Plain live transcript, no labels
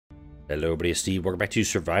Hello everybody, it's Steve. Welcome back to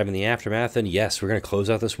Surviving the Aftermath, and yes, we're going to close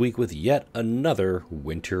out this week with yet another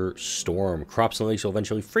winter storm. Crops and lakes will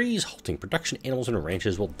eventually freeze, halting production. Animals and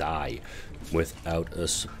ranches will die without a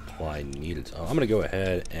supply needed. So I'm going to go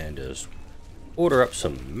ahead and just order up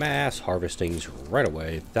some mass harvestings right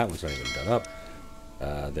away. That one's not even done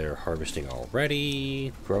up. They're harvesting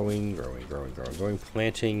already. Growing.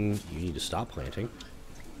 Planting. You need to stop planting.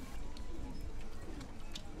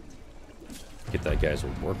 Get that guy's a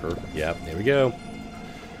worker. Yep, there we go.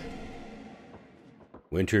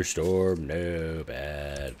 Winter storm, no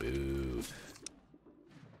bad, boo.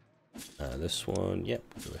 This one, yep,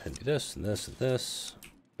 go ahead and do this and this and this.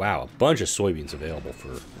 Wow, a bunch of soybeans available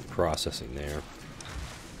for processing there.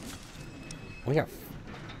 We got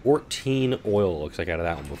 14 oil, looks like, out of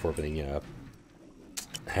that one before everything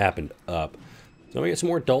happened up. So we get some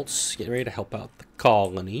more adults getting ready to help out the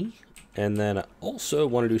colony. And then I also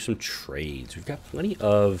want to do some trades. We've got plenty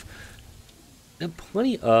of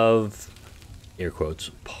air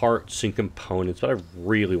quotes, parts and components, but I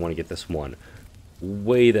really want to get this one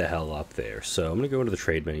way the hell up there. So I'm going to go into the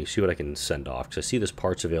trade menu, see what I can send off. Because I see there's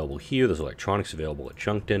parts available here, there's electronics available at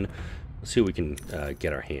Junkton. Let's see what we can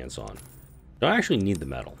get our hands on. Don't actually need the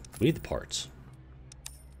metal, we need the parts.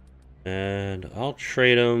 And I'll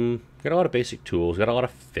trade them. Got a lot of basic tools, got a lot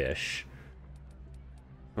of fish.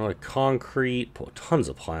 A lot of concrete, tons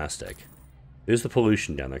of plastic. There's the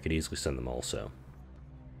pollution down there. I could easily send them also.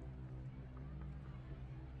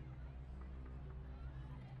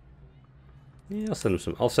 Yeah, I'll send them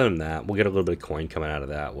some. I'll send them that. We'll get a little bit of coin coming out of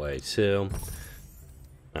that way too.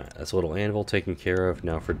 All right, that's a little anvil taken care of.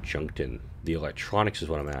 Now for Junkton, the electronics is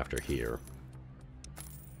what I'm after here.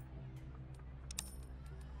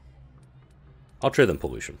 I'll trade them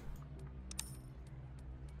pollution.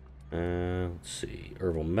 Let's see,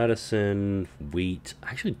 herbal medicine, wheat.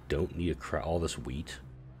 I actually don't need all this wheat.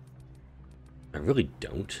 I really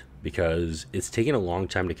don't, because it's taking a long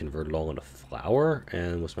time to convert it all into flour.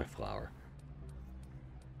 And what's my flour?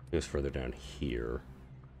 It goes further down here.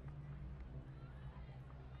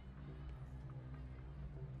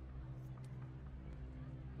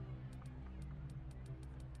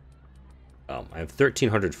 I have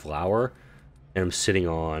 1,300 flour, and I'm sitting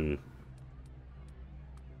on...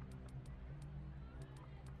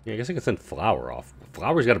 Yeah, I guess I can send flour off.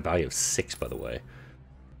 Flour's got a value of 6, by the way.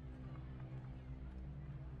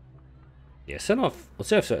 Yeah, send off. Let's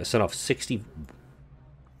say I send off 60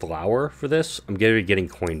 flour for this. I'm getting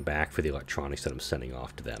coin back for the electronics that I'm sending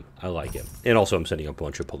off to them. I like it. And also, I'm sending a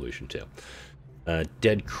bunch of pollution too.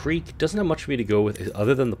 Dead Creek doesn't have much for me to go with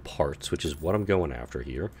other than the parts, which is what I'm going after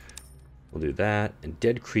here. We'll do that. And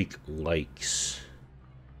Dead Creek likes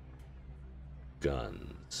guns.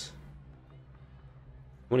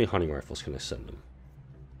 How many hunting rifles can I send them?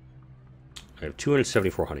 I have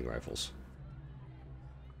 274 hunting rifles.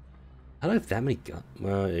 I don't have that many guns.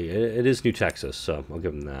 Well, it is New Texas, so I'll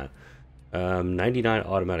give them that. 99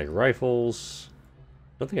 automatic rifles.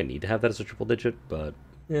 Don't think I need to have that as a triple digit, but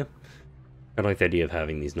yeah. I like the idea of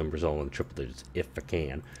having these numbers all in triple digits if I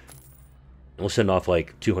can. And we'll send off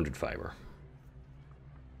like 200 fiber.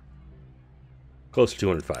 Close to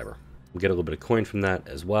 200 fiber. We'll get a little bit of coin from that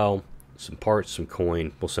as well. Some parts, some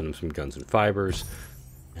coin. We'll send them some guns and fibers.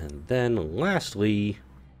 And then lastly,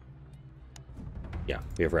 yeah,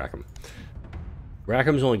 we have Rackham.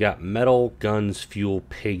 Rackham's only got metal, guns, fuel,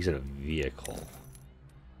 pigs, and a vehicle.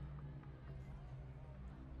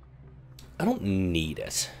 I don't need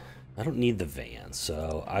it. I don't need the van,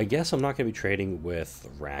 so I guess I'm not going to be trading with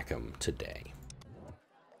Rackham today.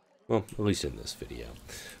 Well, at least in this video.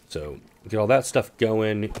 So, get all that stuff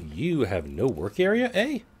going. You have no work area,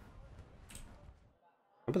 eh?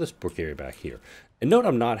 How about this work area back here? And note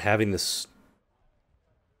I'm not having this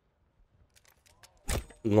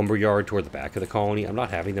lumberyard toward the back of the colony. I'm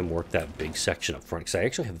not having them work that big section up front, because I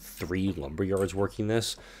actually have 3 lumberyards working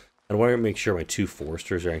this. And I want to make sure my 2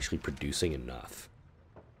 foresters are actually producing enough.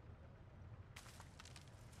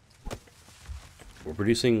 We're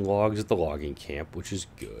producing logs at the logging camp, which is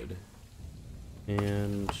good.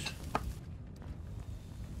 And...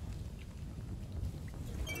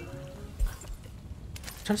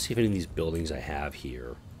 trying to see if any of these buildings I have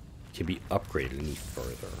here can be upgraded any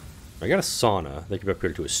further. I got a sauna. They could be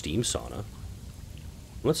upgraded to a steam sauna.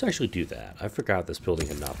 Let's actually do that. I forgot this building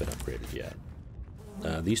had not been upgraded yet.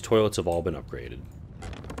 These toilets have all been upgraded.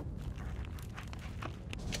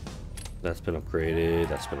 That's been upgraded.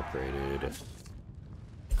 That's been upgraded.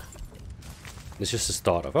 It's just this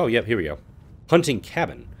thought of, oh, yep, here we go. Hunting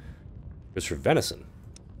cabin. It's for venison.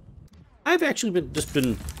 I've actually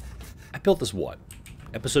been, I built this, what?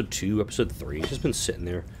 Episode 2, episode 3. It's just been sitting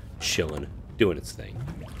there, chilling, doing its thing.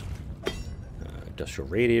 industrial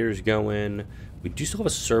radiators going. We do still have a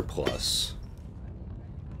surplus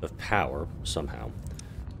of power, somehow.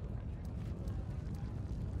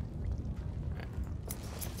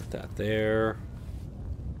 Put that there.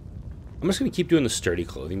 I'm just going to keep doing the sturdy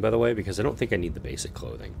clothing, by the way, because I don't think I need the basic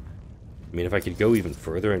clothing. I mean, if I could go even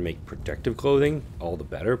further and make protective clothing, all the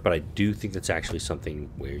better, but I do think that's actually something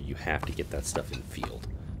where you have to get that stuff in field.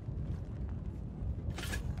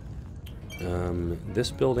 This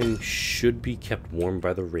building should be kept warm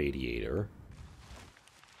by the radiator.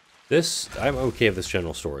 I'm okay if this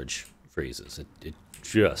general storage freezes. It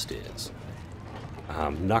just is.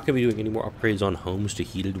 I'm not going to be doing any more upgrades on homes to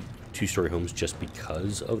heated two-story homes just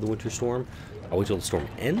because of the winter storm. I'll wait till the storm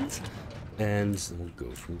ends, and we'll go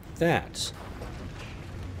from that.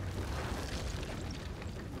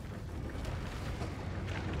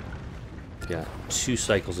 Got 2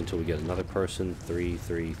 cycles until we get another person. 3,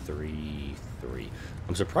 3, 3, 3.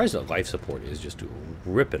 I'm surprised that life support is just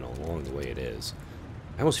ripping along the way it is.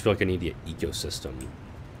 I almost feel like I need to get ecosystem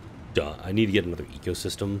done. I need to get another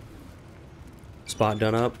ecosystem spot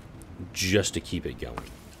done up just to keep it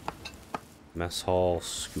going. Mess hall,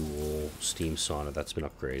 school, steam sauna, that's been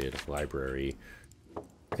upgraded. Library.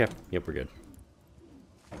 Okay, yep, we're good.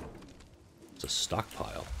 It's a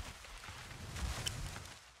stockpile.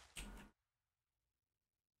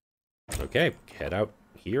 Okay, head out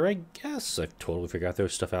here, I guess. I totally forgot there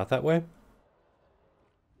was stuff out that way.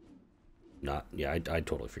 Yeah, I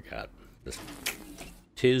totally forgot.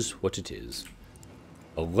 Tis what it is.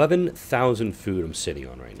 11,000 food I'm sitting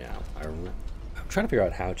on right now. I'm trying to figure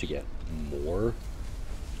out how to get more.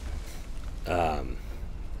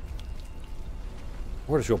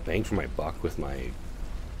 Or just real bang for my buck with my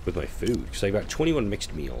food, because I got 21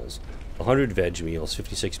 mixed meals, 100 veg meals,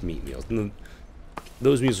 56 meat meals, and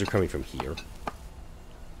those meals are coming from here.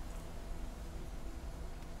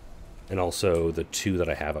 And also the 2 that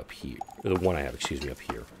I have up here. Or the 1 I have, excuse me, up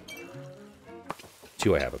here.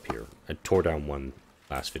 2 I have up here. I tore down 1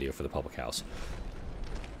 last video for the public house.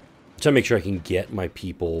 So I make sure I can get my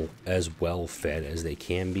people as well fed as they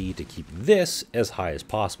can be to keep this as high as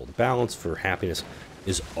possible. The balance for happiness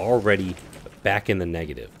is already back in the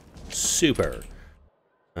negative. Super.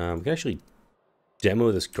 We can actually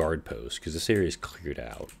demo this guard post because this area is cleared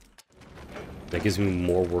out. That gives me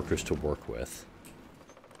more workers to work with.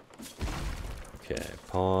 Okay,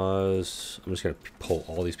 pause. I'm just going to pull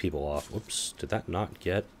all these people off. Whoops, did that not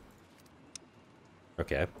get...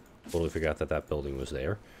 Okay, totally forgot that that building was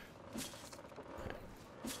there.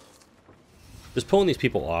 Just pulling these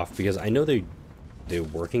people off because I know they're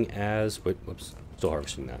working as... Wait, whoops, still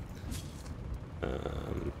harvesting that.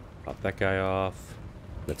 Pop that guy off.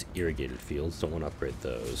 That's irrigated fields, don't want to upgrade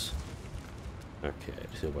those. Okay,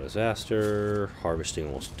 disable disaster. Harvesting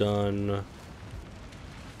almost done.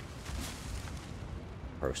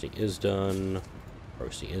 Harvesting is done.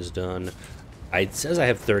 Harvesting is done. It says I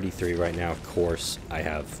have 33 right now. Of course, I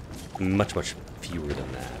have much, much fewer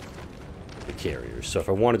than that. The carriers. So if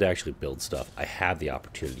I wanted to actually build stuff, I have the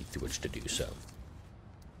opportunity through which to do so.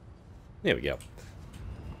 There we go.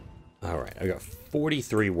 Alright, I got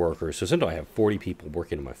 43 workers. So essentially I have 40 people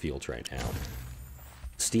working in my fields right now.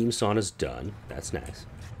 Steam sauna's done. That's nice.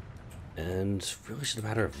 And really just a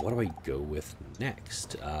matter of what do I go with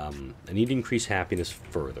next. I need to increase happiness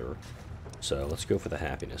further. So let's go for the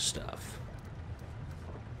happiness stuff.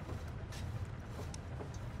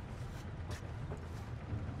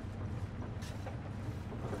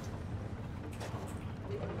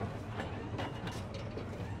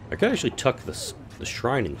 I could actually tuck the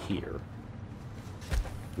shrine in here.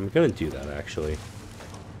 I'm going to do that, actually.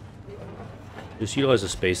 Just utilize the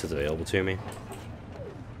space that's available to me.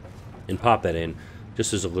 And pop that in,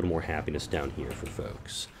 just as a little more happiness down here for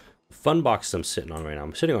folks. The fun box I'm sitting on right now,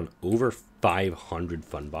 I'm sitting on over 500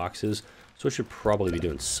 fun boxes, so I should probably be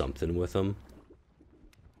doing something with them.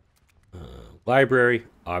 Library,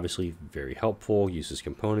 obviously very helpful, uses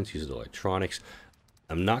components, uses electronics.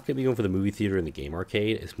 I'm not going to be going for the movie theater and the game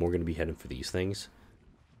arcade, it's more going to be heading for these things.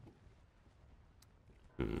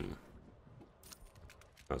 That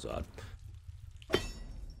was odd.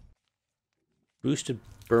 Boosted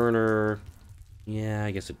burner. Yeah,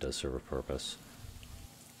 I guess it does serve a purpose.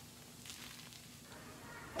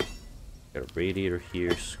 Got a radiator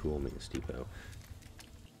here. School maintenance depot.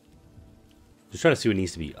 Just trying to see what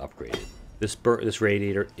needs to be upgraded. This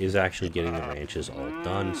radiator is actually getting the ranches all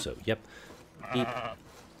done. So, yep. Keep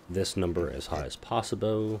this number as high as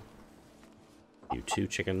possible. You 2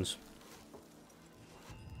 chickens.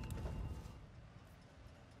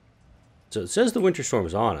 So it says the winter storm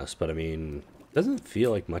is on us, but I mean, doesn't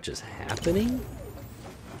feel like much is happening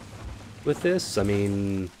with this. I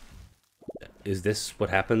mean, is this what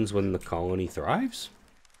happens when the colony thrives?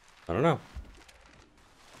 I don't know.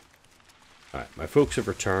 Alright, my folks have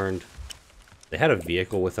returned. They had a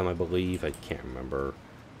vehicle with them, I believe. I can't remember.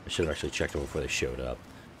 I should have actually checked them before they showed up.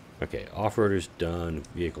 Okay, off-roader's done.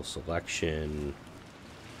 Vehicle selection.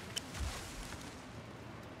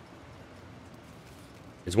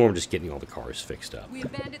 It's more just getting all the cars fixed up. We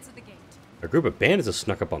have bandits at the gate. A group of bandits have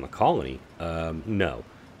snuck up on the colony. No.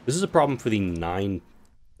 This is a problem for the 9...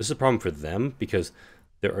 This is a problem for them because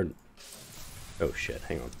there are... Oh shit,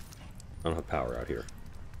 hang on. I don't have power out here.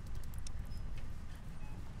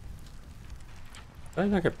 I'm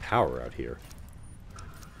not gonna power out here.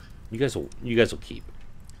 You guys will keep.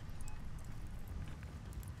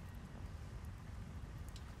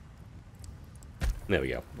 There we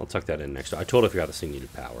go. I'll tuck that in next. I totally forgot this thing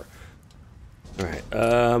needed power. Alright,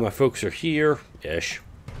 my folks are here-ish.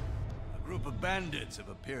 A group of bandits have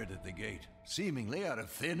appeared at the gate, seemingly out of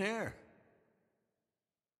thin air.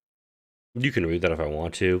 You can read that if I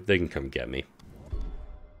want to. They can come get me.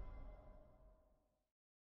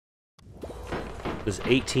 There's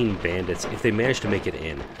 18 bandits. If they manage to make it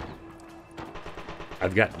in,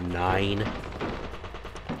 I've got 9.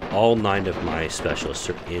 All 9 of my specialists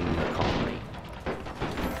are in the colony.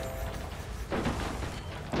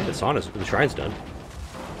 Yeah, the sauna, the shrine's done.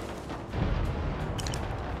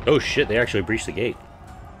 Oh shit, they actually breached the gate.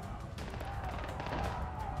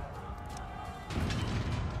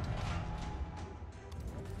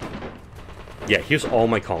 Yeah, here's all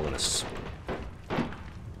my colonists.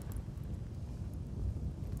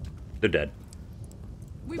 They're dead.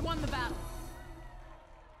 We won the battle.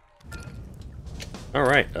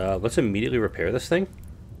 Alright, let's immediately repair this thing.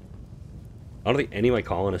 I don't think any of my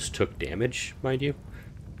colonists took damage, mind you.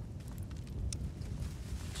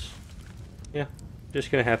 Yeah,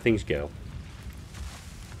 just gonna have things go.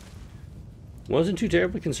 Wasn't too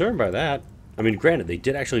terribly concerned by that. I mean, granted, they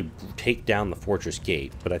did actually take down the fortress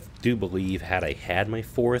gate, but I do believe had I had my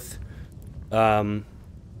 4th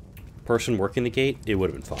person working the gate, it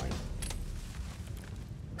would have been fine.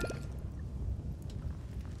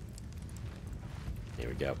 There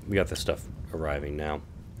we go. We got this stuff arriving now.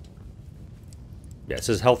 Yeah, it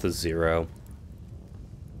says health is 0.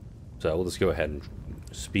 So we'll just go ahead and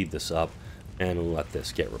speed this up and let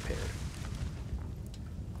this get repaired.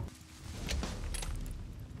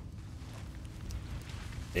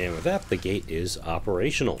 And with that, the gate is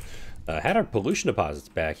operational. Had our pollution deposits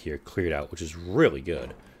back here cleared out, which is really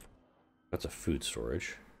good. That's a food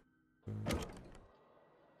storage. There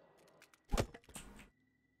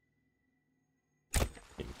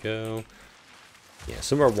you go. Yeah,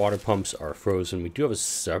 some of our water pumps are frozen. We do have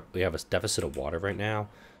a deficit of water right now.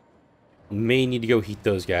 May need to go heat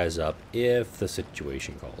those guys up if the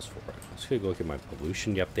situation calls for it. Let's go look at my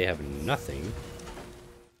pollution. Yep, they have nothing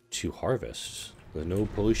to harvest. There's no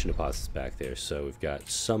pollution deposits back there, so we've got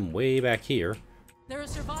some way back here. There are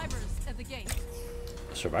survivors at the gate.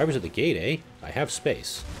 Survivors at the gate, eh? I have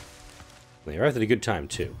space. They arrived at a good time,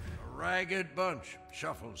 too. A ragged bunch,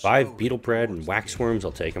 shuffles. 5 beetle bread and waxworms,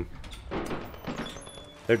 I'll take them.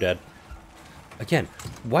 They're dead. Again,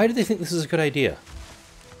 why do they think this is a good idea?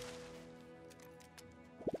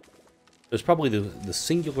 There's probably the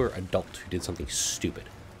singular adult who did something stupid.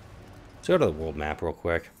 Let's go to the world map real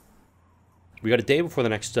quick. We got a day before the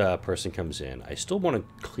next person comes in. I still want to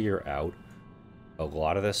clear out a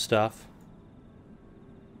lot of this stuff.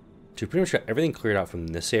 So we pretty much got everything cleared out from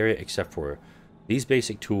this area except for these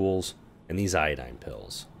basic tools and these iodine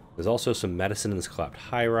pills. There's also some medicine in this collapsed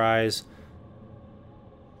high-rise.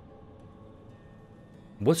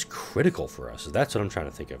 What's critical for us? That's what I'm trying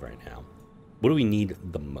to think of right now. What do we need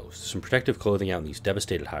the most? Some protective clothing out in these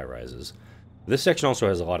devastated high-rises. This section also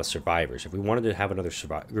has a lot of survivors. If we wanted to have another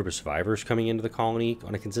group of survivors coming into the colony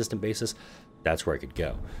on a consistent basis, that's where I could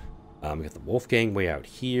go. We got the Wolfgang way out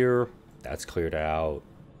here. That's cleared out.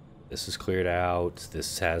 This is cleared out.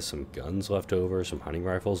 This has some guns left over, some hunting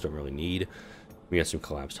rifles, don't really need. We got some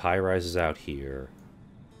collapsed high-rises out here.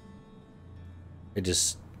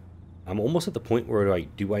 I'm almost at the point where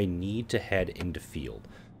do I need to head into field?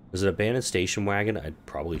 There's an abandoned station wagon I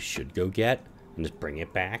probably should go get and just bring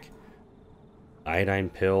it back. Iodine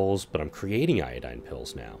pills, but I'm creating iodine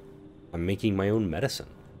pills now. I'm making my own medicine.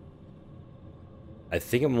 I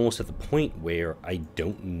think I'm almost at the point where I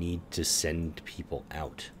don't need to send people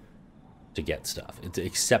out to get stuff,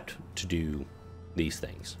 except to do these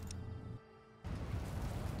things.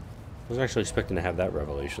 I was actually expecting to have that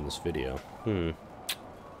revelation in this video.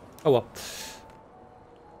 Oh well.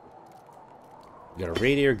 We got a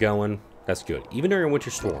radiator going. That's good. Even during a winter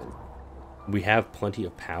storm, we have plenty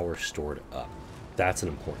of power stored up. That's an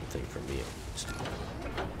important thing for me, at least.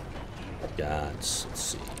 got, let's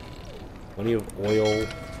see, plenty of oil,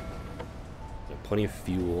 plenty of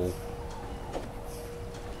fuel.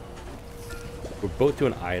 We're both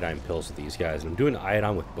doing iodine pills with these guys, and I'm doing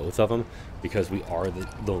iodine with both of them because we are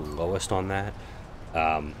the lowest on that.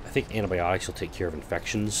 I think antibiotics will take care of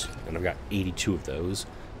infections, and I've got 82 of those,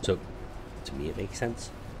 so to me it makes sense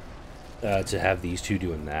to have these two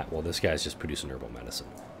doing that while this guy's just producing herbal medicine.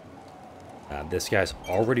 This guy's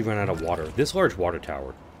already run out of water. This large water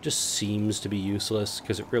tower just seems to be useless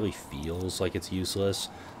because it really feels like it's useless.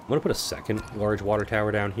 I'm going to put a second large water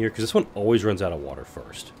tower down here because this one always runs out of water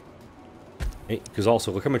first. Because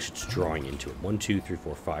also, look how much it's drawing into it. 1, 2, 3,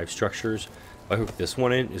 4, 5 structures. If I hook this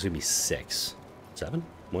one in, it's going to be 6. 7?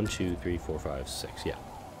 1, 2, 3, 4, 5, 6. Yeah. And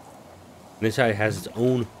this guy has its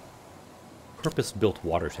own purpose-built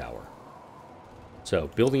water tower. So,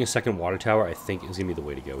 building a second water tower, I think, is going to be the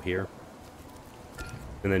way to go here.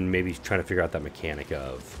 And then maybe trying to figure out that mechanic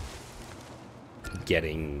of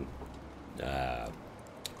getting...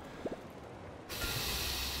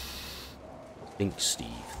 think, Steve.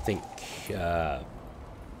 Think. Trying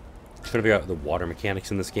to figure out the water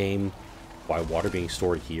mechanics in this game. Why water being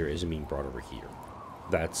stored here isn't being brought over here.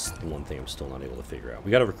 That's the one thing I'm still not able to figure out.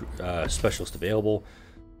 We got a specialist available.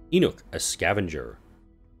 Enoch, a scavenger.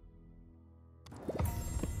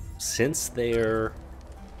 Since their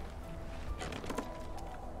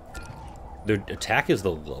attack is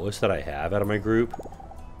the lowest that I have out of my group,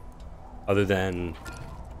 other than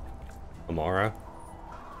Amara.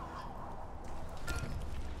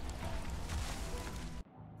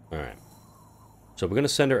 Alright. So we're going to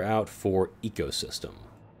send her out for ecosystem.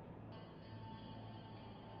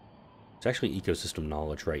 It's actually ecosystem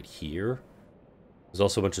knowledge right here. There's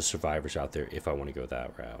also a bunch of survivors out there if I want to go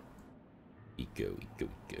that route. Eco.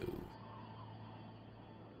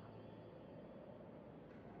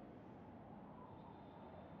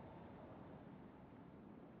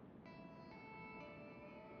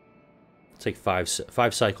 It's like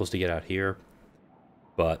five cycles to get out here.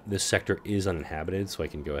 But this sector is uninhabited, so I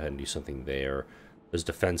can go ahead and do something there. There's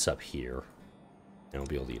defense up here. And I'll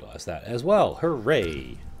be able to utilize that as well.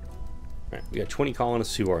 Hooray! Alright, we got 20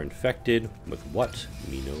 colonists who are infected with what?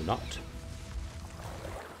 Me know not.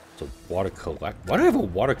 It's a water collect. Why do I have a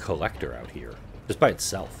water collector out here? Just by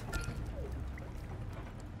itself.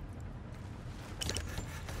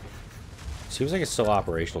 Seems like it's still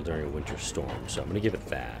operational during a winter storm, so I'm going to give it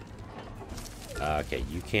that. Okay,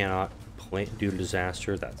 you cannot plant due to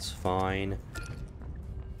disaster. That's fine.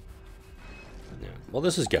 Yeah. Well,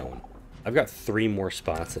 this is going. I've got 3 more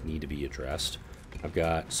spots that need to be addressed. I've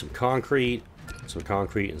got some concrete, and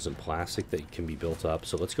some plastic that can be built up.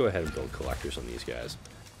 So let's go ahead and build collectors on these guys.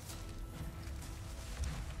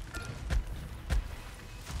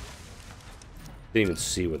 Didn't even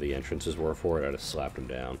see where the entrances were for it. I just slapped them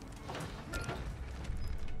down.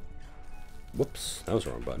 Whoops, that was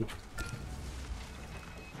the wrong button.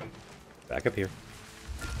 Back up here.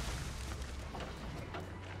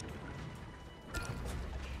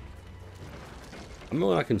 I'm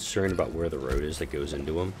really not concerned about where the road is that goes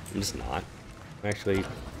into them. I'm just not. Actually,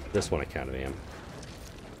 this one I kind of am.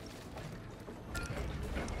 There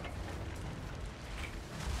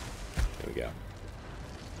we go.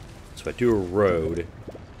 So if I do a road,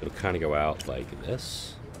 it'll kind of go out like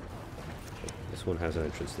this. This one has an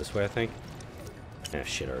entrance this way, I think. Ah,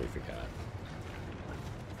 shit, I already forgot.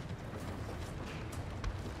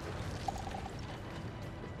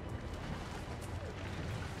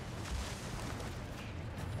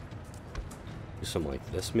 Something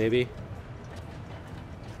like this, maybe?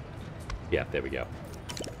 Yeah, there we go.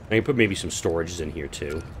 I can put maybe some storages in here,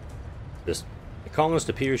 too. The colonist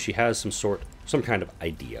appears she has some kind of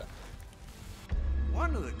idea.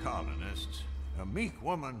 One of the colonists, a meek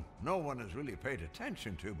woman no one has really paid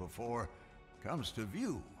attention to before, comes to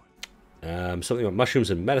view. Something about mushrooms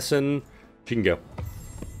and medicine. She can go.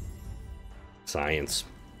 Science.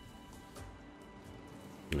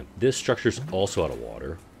 This structure's also out of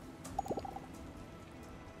water.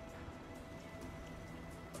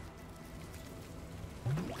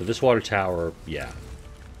 So this water tower, yeah.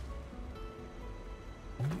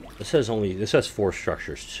 This has 4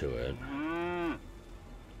 structures to it.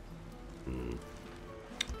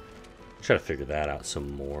 Try to figure that out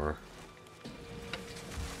some more.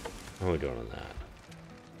 How are we doing on that?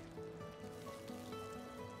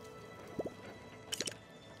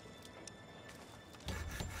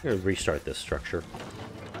 I'm gonna restart this structure.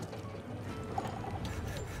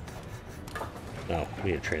 Oh,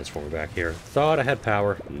 we need a transformer back here. Thought I had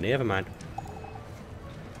power. Never mind.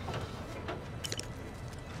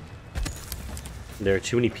 There are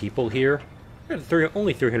too many people here.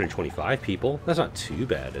 Only 325 people. That's not too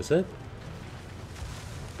bad, is it?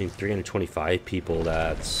 mean, 325 people,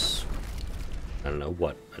 that's, I don't know,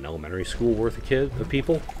 what, an elementary school worth of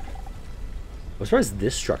people? I'm surprised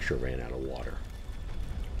this structure ran out of water.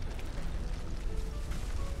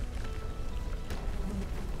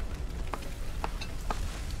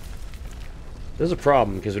 There's a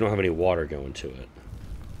problem because we don't have any water going to it.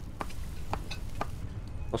 I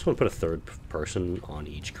also want to put a third person on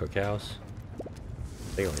each cookhouse.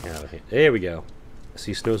 I think I only have it. There we go. I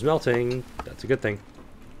see snow's melting. That's a good thing.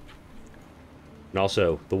 And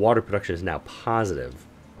also, the water production is now positive,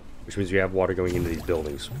 which means we have water going into these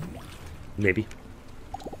buildings. Maybe.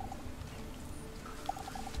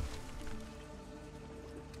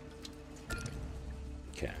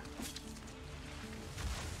 Okay.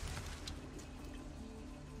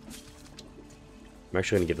 I'm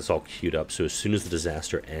actually going to get this all queued up so as soon as the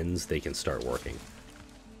disaster ends, they can start working.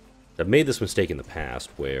 I've made this mistake in the past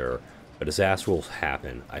where a disaster will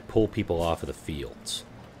happen, I pull people off of the fields,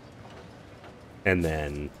 and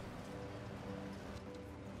then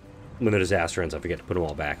when the disaster ends, I forget to put them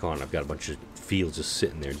all back on. I've got a bunch of fields just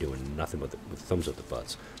sitting there doing nothing with thumbs up the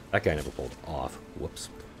butts. That guy never pulled off. Whoops.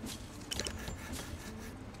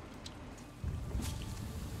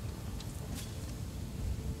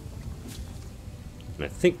 And I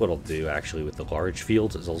think what I'll do actually with the large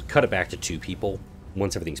fields is I'll cut it back to 2 people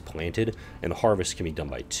once everything's planted, and the harvest can be done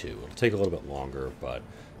by 2. It'll take a little bit longer, but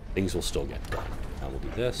things will still get done. Now we'll do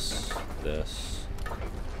this, this,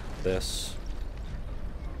 this.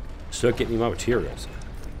 Start getting my materials.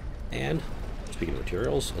 And, speaking of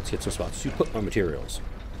materials, let's get some spots to put my materials.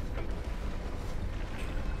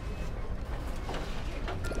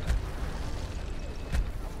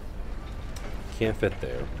 Can't fit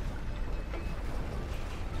there.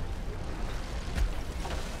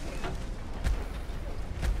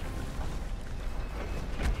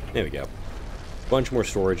 There we go. Bunch more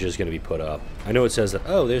storage is going to be put up. I know it says that,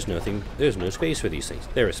 oh, there's no space for these things.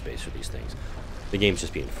 There is space for these things. The game's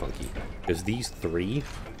just being funky. Because these 3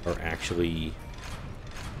 are actually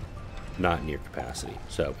not near capacity.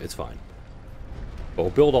 So, it's fine. But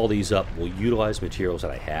we'll build all these up. We'll utilize materials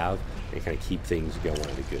that I have and kind of keep things going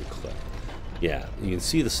at a good clip. Yeah, you can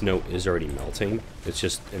see the snow is already melting. It's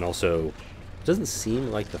just, and also, it doesn't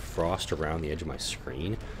seem like the frost around the edge of my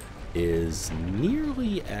screen is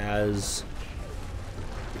nearly as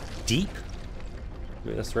deep,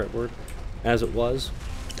 maybe that's the right word, as it was.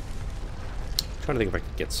 I'm trying to think if I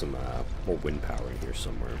could get some more wind power in here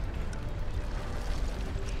somewhere.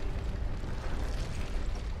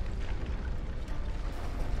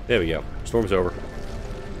 There we go. Storm's over.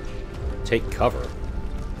 Take cover.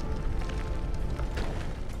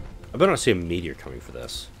 I better not see a meteor coming for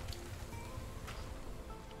this.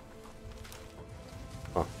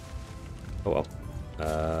 Huh. Oh well.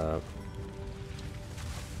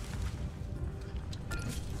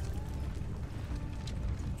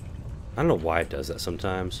 I don't know why it does that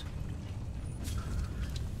sometimes.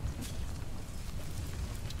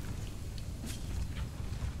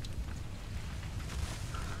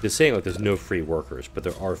 It's saying like there's no free workers, but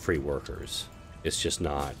there are free workers. It's just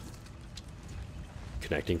not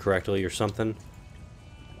connecting correctly or something.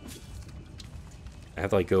 I have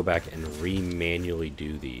to like go back and manually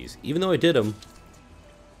do these. Even though I did them,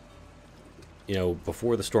 you know,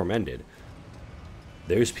 before the storm ended,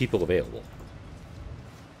 there's people available.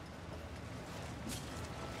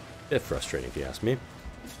 Bit frustrating if you ask me.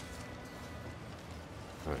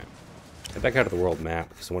 Alright. Head back out of the world map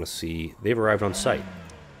because I want to see they've arrived on site.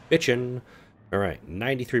 Bitchin'. Alright,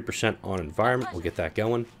 93% on environment. We'll get that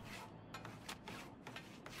going.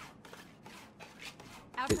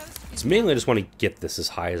 It's mainly I just want to get this as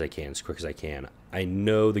high as I can, as quick as I can. I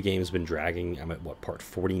know the game's been dragging. I'm at what, part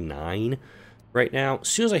 49 right now. As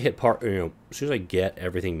soon as I hit part, you know, as soon as I get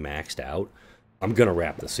everything maxed out, I'm gonna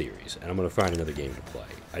wrap the series and I'm gonna find another game to play.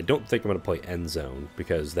 I don't think I'm gonna play End Zone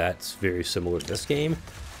because that's very similar to this game,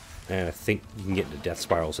 and I think you can get into death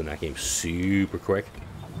spirals in that game super quick.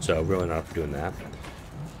 So really not up for doing that.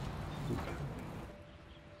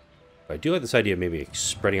 But I do like this idea of maybe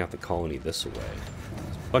spreading out the colony this way.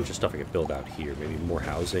 There's a bunch of stuff I can build out here. Maybe more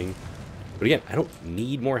housing. But again, I don't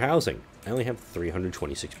need more housing. I only have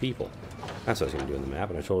 326 people. That's what I was going to do on the map,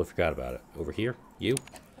 and I totally forgot about it. Over here, you.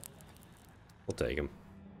 We'll take him.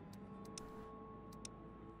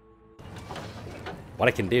 What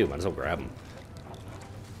I can do, might as well grab him.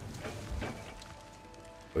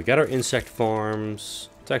 We got our insect farms.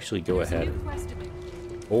 Let's actually go ahead.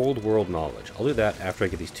 Old world knowledge. I'll do that after I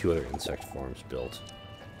get these 2 other insect farms built.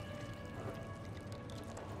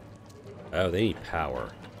 Oh, they need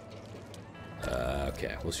power.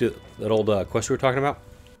 Okay, let's do that old quest we were talking about.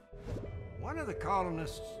 One of the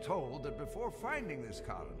colonists told that before finding this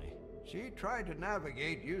colony, she tried to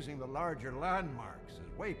navigate using the larger landmarks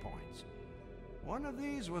as waypoints. One of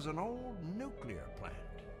these was an old nuclear plant.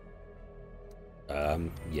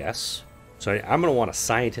 Yes. So I'm going to want a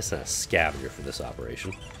scientist and a scavenger for this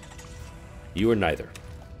operation. You are neither.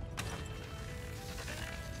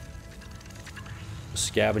 A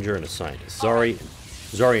scavenger and a scientist.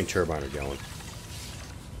 Zari and Turbine are going.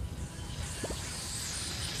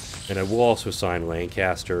 And I will also assign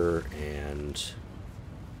Lancaster and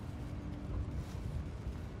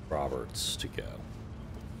Roberts to go.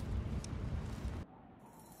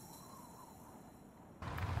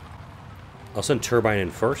 I'll send Turbine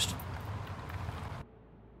in first.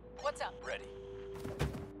 What's up? Ready.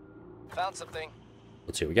 Found something.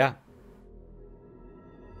 Let's see what we got.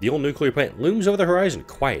 The old nuclear plant looms over the horizon,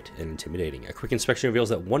 quiet and intimidating. A quick inspection reveals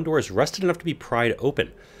that one door is rusted enough to be pried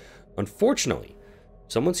open. Unfortunately,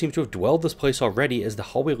 someone seems to have dwelled this place already, as the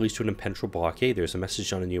hallway leads to an impenetrable blockade. There's a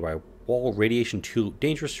message on a nearby wall: radiation too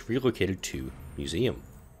dangerous, relocated to museum.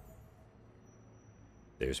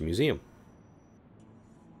 There's a museum.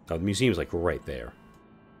 Oh, the museum's like right there.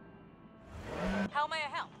 How may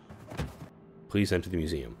I help? Please enter the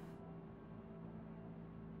museum.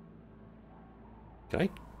 Can I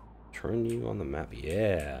turn you on the map?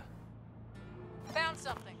 Yeah. Found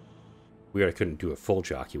something. Weird I couldn't do a full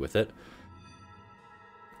jockey with it.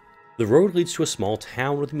 The road leads to a small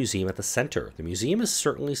town with a museum at the center. The museum has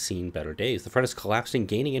certainly seen better days. The front is collapsed and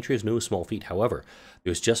gaining entry is no small feat. However,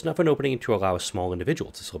 there's just enough of an opening to allow a small individual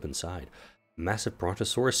to slip inside. A massive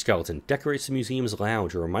brontosaurus skeleton decorates the museum's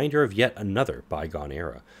lounge, a reminder of yet another bygone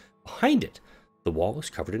era. Behind it, the wall is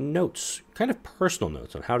covered in notes, kind of personal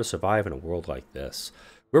notes on how to survive in a world like this.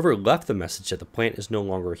 Whoever left the message that the plant is no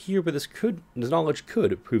longer here, but this knowledge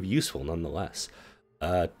could prove useful nonetheless.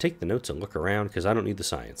 Take the notes and look around, because I don't need the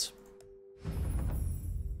science.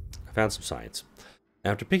 I found some science.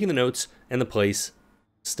 After picking the notes, and the place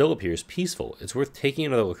still appears peaceful, it's worth taking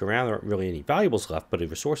another look around. There aren't really any valuables left, but a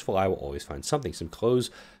resourceful eye will always find something. Some clothes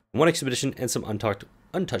from one expedition and some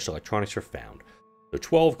untouched electronics are found. So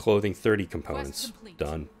 12 clothing, 30 components.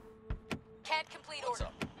 Done. Can't complete What's order.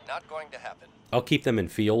 up? Not going to happen. I'll keep them in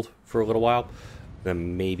field for a little while,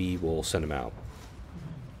 then maybe we'll send them out.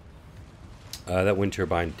 That wind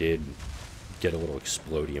turbine did get a little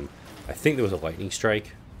explodium. I think there was a lightning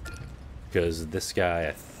strike, because this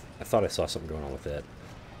guy, I thought I saw something going on with it.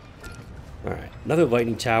 Alright, another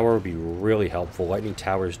lightning tower would be really helpful. Lightning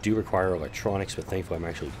towers do require electronics, but thankfully I'm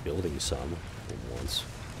actually building some at once.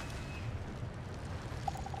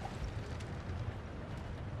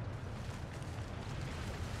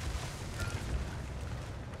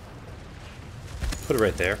 Put it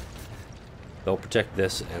right there. They'll protect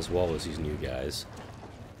this as well as these new guys.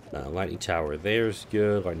 Lightning tower there's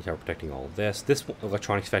good. Lightning tower protecting all of this. This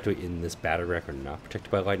electronics factory in this battery rack are not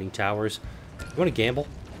protected by lightning towers. You want to gamble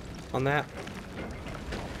on that?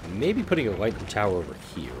 Maybe putting a lightning tower over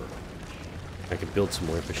here. I could build some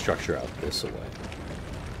more infrastructure out this way.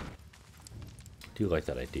 I do like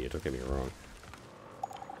that idea, don't get me wrong.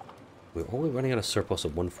 We're only running on a surplus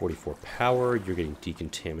of 144 power. You're getting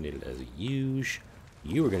decontaminated as usual.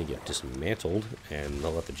 You are going to get dismantled, and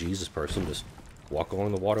they'll let the Jesus person just walk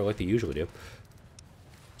along the water like they usually do.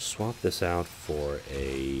 Swap this out for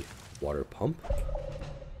a water pump.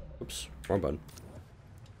 Oops, wrong button.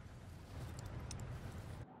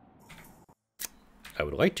 I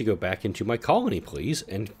would like to go back into my colony, please,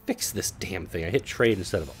 and fix this damn thing. I hit trade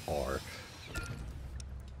instead of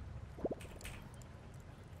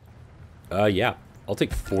R. Yeah. I'll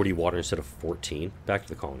take 40 water instead of 14. Back to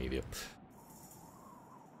the colony view.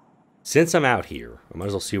 Since I'm out here, I might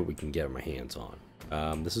as well see what we can get my hands on.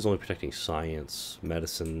 This is only protecting science,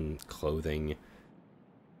 medicine, clothing,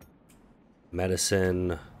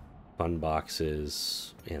 medicine, fun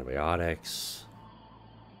boxes, antibiotics.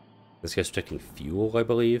 This guy's protecting fuel, I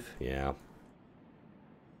believe. Yeah.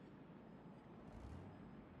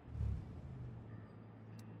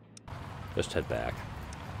 Just head back.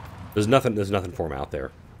 There's nothing for him out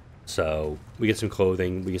there. So we get some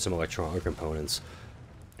clothing, we get some electronic components,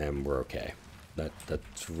 and we're okay.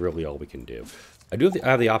 That's really all we can do. I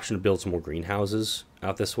have the option to build some more greenhouses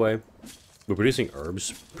out this way. We're producing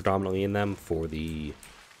herbs predominantly in them for the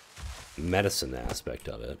medicine aspect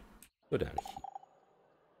of it. Go down here.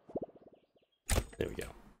 There we go.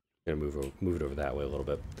 Gonna move it over that way a little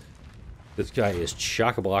bit. This guy is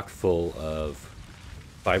chock-a-block full of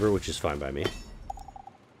fiber, which is fine by me.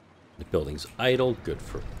 The building's idle, good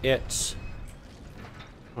for it.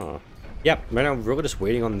 Huh. Yep, right now I'm really just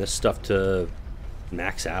waiting on this stuff to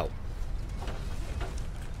max out.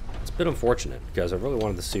 Let's bit unfortunate because I really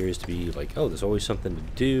wanted the series to be like, oh, there's always something to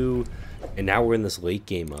do. And now we're in this late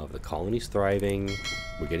game of the colony's thriving.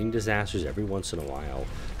 We're getting disasters every once in a while.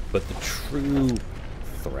 But the true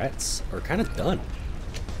threats are kind of done.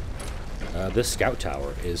 This scout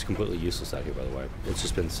tower is completely useless out here, by the way. It's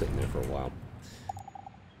just been sitting there for a while.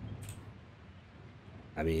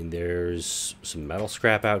 I mean, there's some metal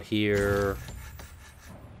scrap out here.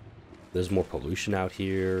 There's more pollution out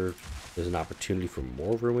here. There's an opportunity for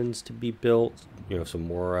more ruins to be built. You know, some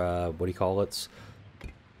more, what do you call it?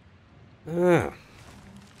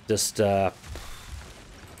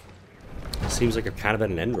 Seems like I'm kind of at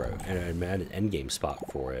an end road, and I'm at an end game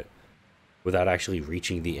spot for it, without actually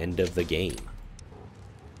reaching the end of the game.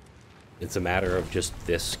 It's a matter of just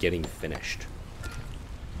this getting finished.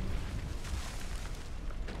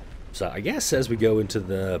 So I guess as we go into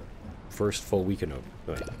the first full week of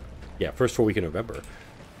November,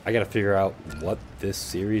 I gotta figure out what this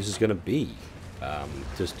series is gonna be.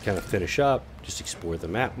 Just kind of finish up, just explore the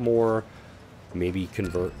map more, maybe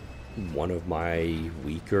convert one of my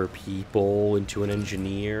weaker people into an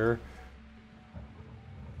engineer,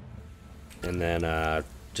 and then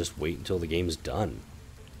just wait until the game's done.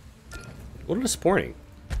 A little disappointing.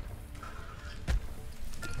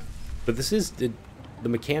 But this is... The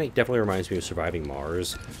mechanic definitely reminds me of Surviving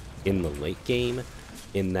Mars in the late game,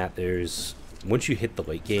 in that there's... Once you hit the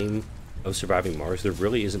late game of Surviving Mars, there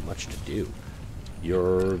really isn't much to do.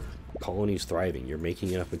 Your colony's thriving. You're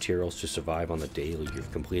making enough materials to survive on the daily.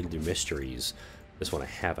 You've completed your mysteries. This one I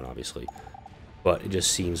haven't, obviously. But it just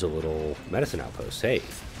seems a little medicine outpost. Hey,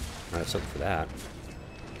 I have something for that.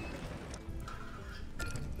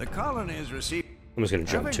 The colony is receiving... I'm just going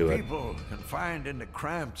to jump to it. People confined into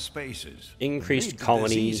cramped spaces. Increased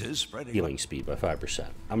colony healing speed by 5%.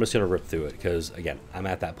 I'm just going to rip through it because, again, I'm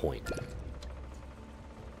at that point.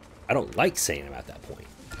 I don't like saying I'm at that point,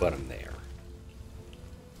 but I'm there.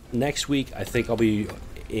 Next week, I think I'll be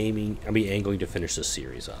angling to finish this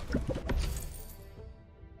series up.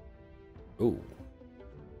 Ooh.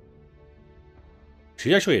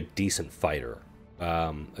 She's actually a decent fighter.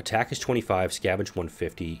 Attack is 25, scavenge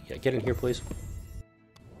 150. Yeah, get in here, please.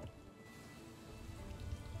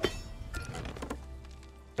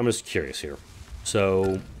 I'm just curious here.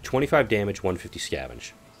 So, 25 damage, 150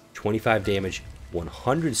 scavenge. 25 damage,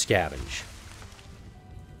 100 scavenge.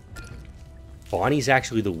 Bonnie's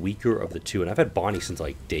actually the weaker of the two, and I've had Bonnie since,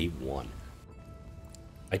 like, day one.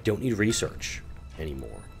 I don't need research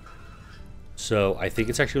anymore. So, I think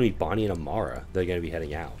it's actually going to be Bonnie and Amara that are going to be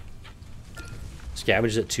heading out. Scavenge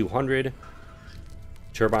is at 200.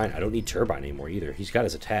 Turbine, I don't need Turbine anymore either. He's got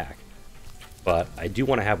his attack. But I do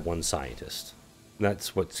want to have one scientist. And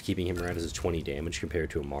that's what's keeping him around, is his 20 damage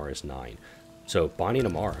compared to Amara's 9. So, Bonnie and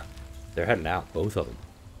Amara, they're heading out, both of them.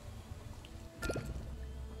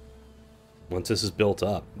 Once this is built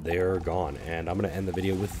up, they're gone, and I'm going to end the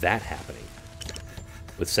video with that happening.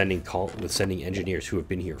 With sending engineers who have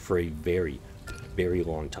been here for a very, very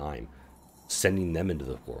long time, sending them into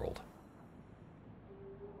the world.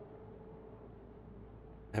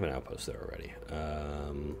 I have an outpost there already.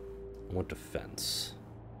 I want defense.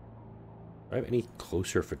 Do I have any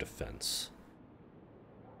closer for defense?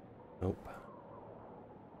 Nope.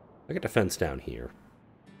 I got defense down here.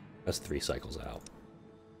 That's 3 cycles out.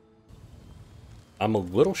 I'm a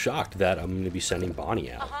little shocked that I'm going to be sending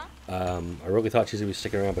Bonnie out. I really thought she was going to be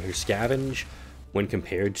sticking around, but her scavenge, when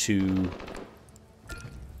compared to...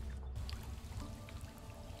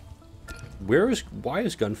 Why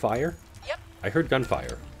is gunfire? Yep. I heard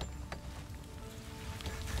gunfire.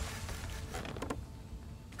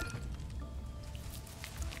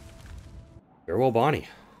 Farewell, Bonnie.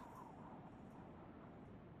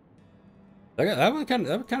 That one kind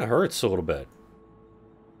of hurts a little bit,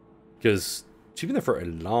 because she's been there for a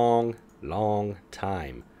long, long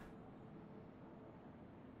time.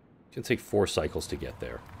 It's gonna take 4 cycles to get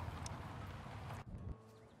there.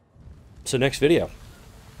 So next video,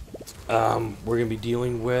 we're gonna be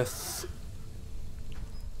dealing with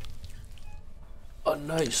a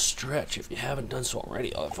nice stretch. If you haven't done so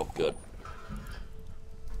already, oh, that felt good.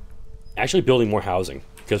 Actually building more housing,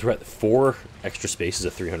 because we're at 4 extra spaces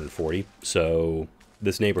of 340, so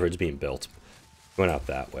this neighborhood's being built. Going out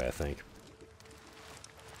that way, I think.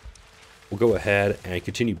 We'll go ahead and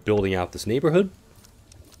continue building out this neighborhood,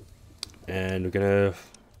 and we're gonna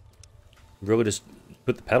really just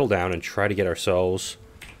put the pedal down and try to get ourselves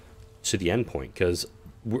to the end point, because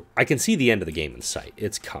I can see the end of the game in sight.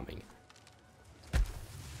 It's coming.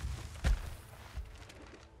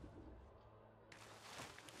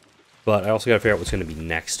 But I also got to figure out what's going to be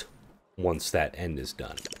next once that end is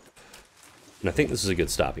done. And I think this is a good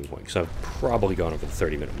stopping point, because I've probably gone over the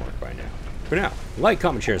 30-minute mark by now. For now, like,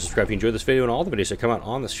 comment, share, and subscribe if you enjoyed this video and all the videos that come out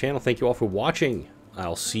on this channel. Thank you all for watching.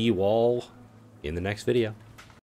 I'll see you all in the next video.